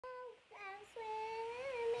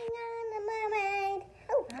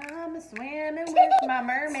I'm swimming with my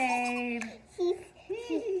mermaid. Hey,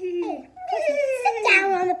 sit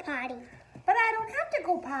down on the potty. But I don't have to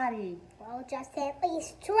go potty. Well, just at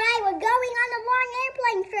least try. We're going on a long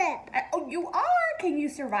airplane trip. Oh, you are? Can you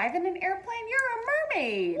survive in an airplane? You're a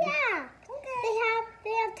mermaid. Yeah. Okay.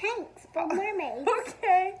 They have tanks for mermaids.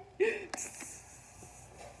 Okay.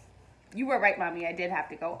 You were right, Mommy. I did have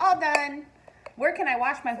to go. All done. Where can I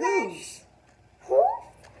wash my hooves? Who?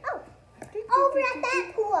 Oh, over at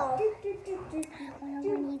that pool. When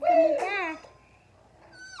he's coming back.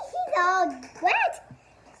 He's all wet.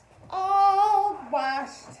 All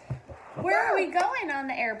washed. Where are we going on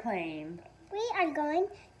the airplane? We are going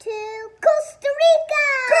to Costa Rica.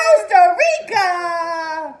 Costa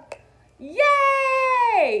Rica!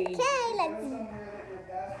 Yay! Okay, let's.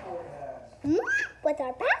 With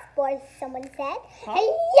our passports, someone said. Huh?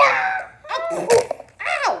 Yeah.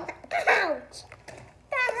 Ow! Ouch.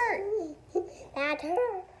 That hurt. That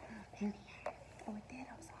hurt. Oh, it did.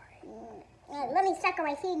 I'm sorry. Let me suck on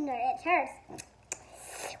my finger. It hurts.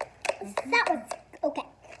 That was okay.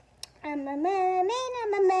 I'm a mermaid,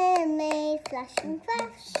 flash and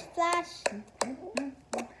flash, flash.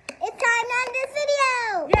 It's time to end this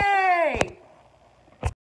video. Yay!